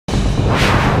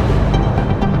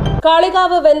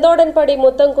കാളികാവ് വെന്തോടൻപടി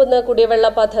മുത്തംകുന്ന് കുടിവെള്ള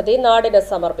പദ്ധതി നാടിന്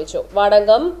സമർപ്പിച്ചു.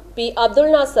 വാർഡംഗം പി അബ്ദുൾ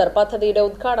നാസർ പദ്ധതിയുടെ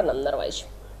ഉദ്ഘാടനം നിർവഹിച്ചു.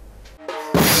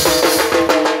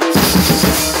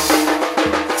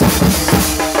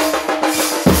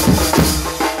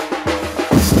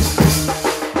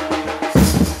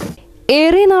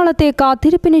 ഏറെ നാളത്തെ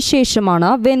കാത്തിരിപ്പിന് ശേഷമാണ്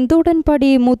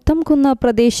വെന്തോടൻപടി മുത്തംകുന്ന്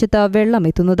പ്രദേശത്ത്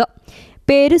വെള്ളമെത്തുന്നത്.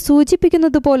 പേര്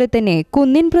സൂചിപ്പിക്കുന്നതുപോലെ തന്നെ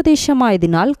കുന്നിൻ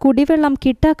പ്രദേശമായതിനാൽ കുടിവെള്ളം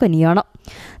കിട്ടാക്കനിയാണ്.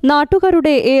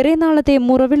 നാട്ടുകാരുടെ ഏറെ നാളത്തെ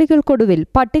മുറവിളികൾക്കൊടുവിൽ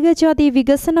പട്ടികജാതി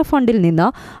വികസന ഫണ്ടിൽ നിന്ന്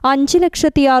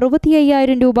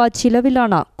 5,65,000 രൂപ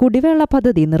ചിലവിലാണ് കുടിവെള്ള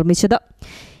പദ്ധതി നിർമ്മിച്ചത്.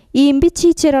 ഈമ്പിച്ചി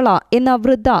ചെരള എന്ന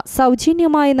വൃദ്ധ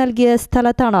സൗജന്യമായി നൽകിയ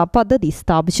സ്ഥലത്താണ് പദ്ധതി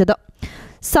സ്ഥാപിച്ചത്.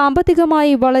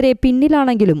 സാമ്പത്തികമായി വളരെ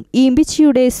പിന്നിലാണെങ്കിലും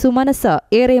ഈമ്പിച്ചിയുടെ സുമനസ്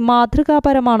ഏറെ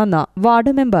മാതൃകാപരമാണെന്ന്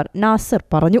വാർഡ് മെമ്പർ നാസർ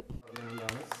പറഞ്ഞു.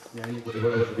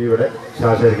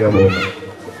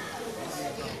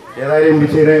 ഏതായാലും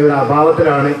ഈമ്പിച്ചിയുടെ ഒരു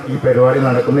അഭാവത്തിലാണ് ഈ പരിപാടി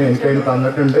നടക്കുന്നത്. എനിക്കതിന്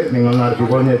തന്നിട്ടുണ്ട്. നിങ്ങൾ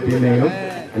നടത്തിക്കൊള്ളിന് എത്തിയില്ലെങ്കിലും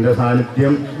എൻ്റെ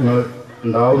സാന്നിധ്യം നിങ്ങൾ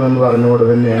ഉണ്ടാവുമെന്ന് പറഞ്ഞുകൊണ്ട്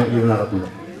തന്നെയാണ് ഇത്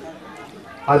നടത്തുന്നത്.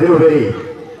 അതിലുപരി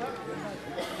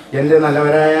എൻ്റെ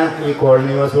നല്ലവരായ ഈ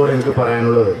കോളനിവാസിയോട് എനിക്ക്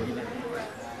പറയാനുള്ളത്,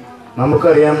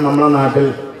 നമുക്കറിയാം നമ്മുടെ നാട്ടിൽ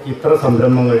ഇത്ര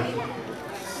സംരംഭങ്ങൾ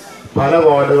പല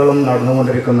വാർഡുകളും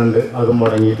നടന്നുകൊണ്ടിരിക്കുന്നുണ്ട്, അതും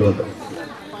മുടങ്ങിയിട്ടുണ്ട്.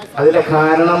 അതിൻ്റെ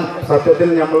കാരണം സത്യത്തിൽ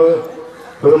നമ്മൾ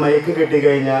ഒരു മൈക്ക്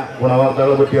കിട്ടിക്കഴിഞ്ഞാൽ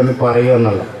ഗുണവാർത്തകളെ പറ്റി ഒന്ന് പറയുക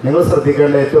എന്നല്ല. നിങ്ങൾ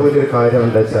ശ്രദ്ധിക്കേണ്ട ഏറ്റവും വലിയൊരു കാര്യം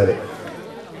എന്താ വെച്ചാൽ,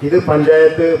 ഇത്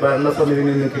പഞ്ചായത്ത് ഭരണസമിതിയിൽ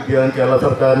നിന്ന് കിട്ടിയ കേരള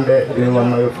സർക്കാരിൻ്റെ ഇതിന്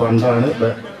വന്ന ഒരു ഫണ്ടാണ്.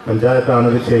 പഞ്ചായത്താണ്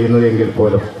ഇത് ചെയ്യുന്നതെങ്കിൽ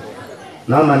പോലും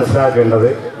നാം മനസ്സിലാക്കേണ്ടത്,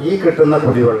 ഈ കിട്ടുന്ന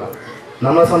കുടിവെള്ളം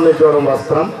നമ്മളെ സംബന്ധിച്ചോളം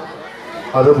വസ്ത്രം,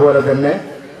 അതുപോലെ തന്നെ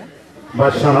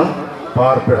ഭക്ഷണം,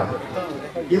 പാർപ്പിടം,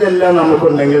 ഇതെല്ലാം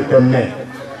നമുക്കുണ്ടെങ്കിൽ തന്നെ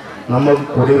നമ്മൾ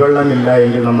കുടിവെള്ളമില്ല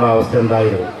എങ്കിൽ നമ്മുടെ അവസ്ഥ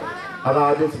എന്തായിരുന്നു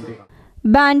അതാദ്യം ചിന്തിക്കണം.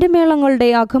 ബാൻഡ് മേളങ്ങളുടെ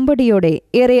അകമ്പടിയോടെ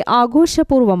ഏറെ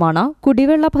ആഘോഷപൂർവ്വമാണ്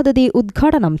കുടിവെള്ള പദ്ധതി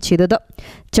ഉദ്ഘാടനം ചെയ്തത്.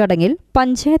 ചടങ്ങിൽ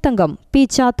പഞ്ചായത്ത് അംഗം പി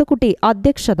ചാത്തുക്കുട്ടി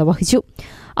അധ്യക്ഷത വഹിച്ചു.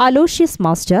 Aloysius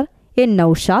master, N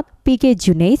Naushad, P K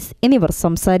Junaiz എന്നിവർ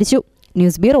സംസാരിച്ചു.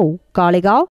 News bureau, Kalikavu.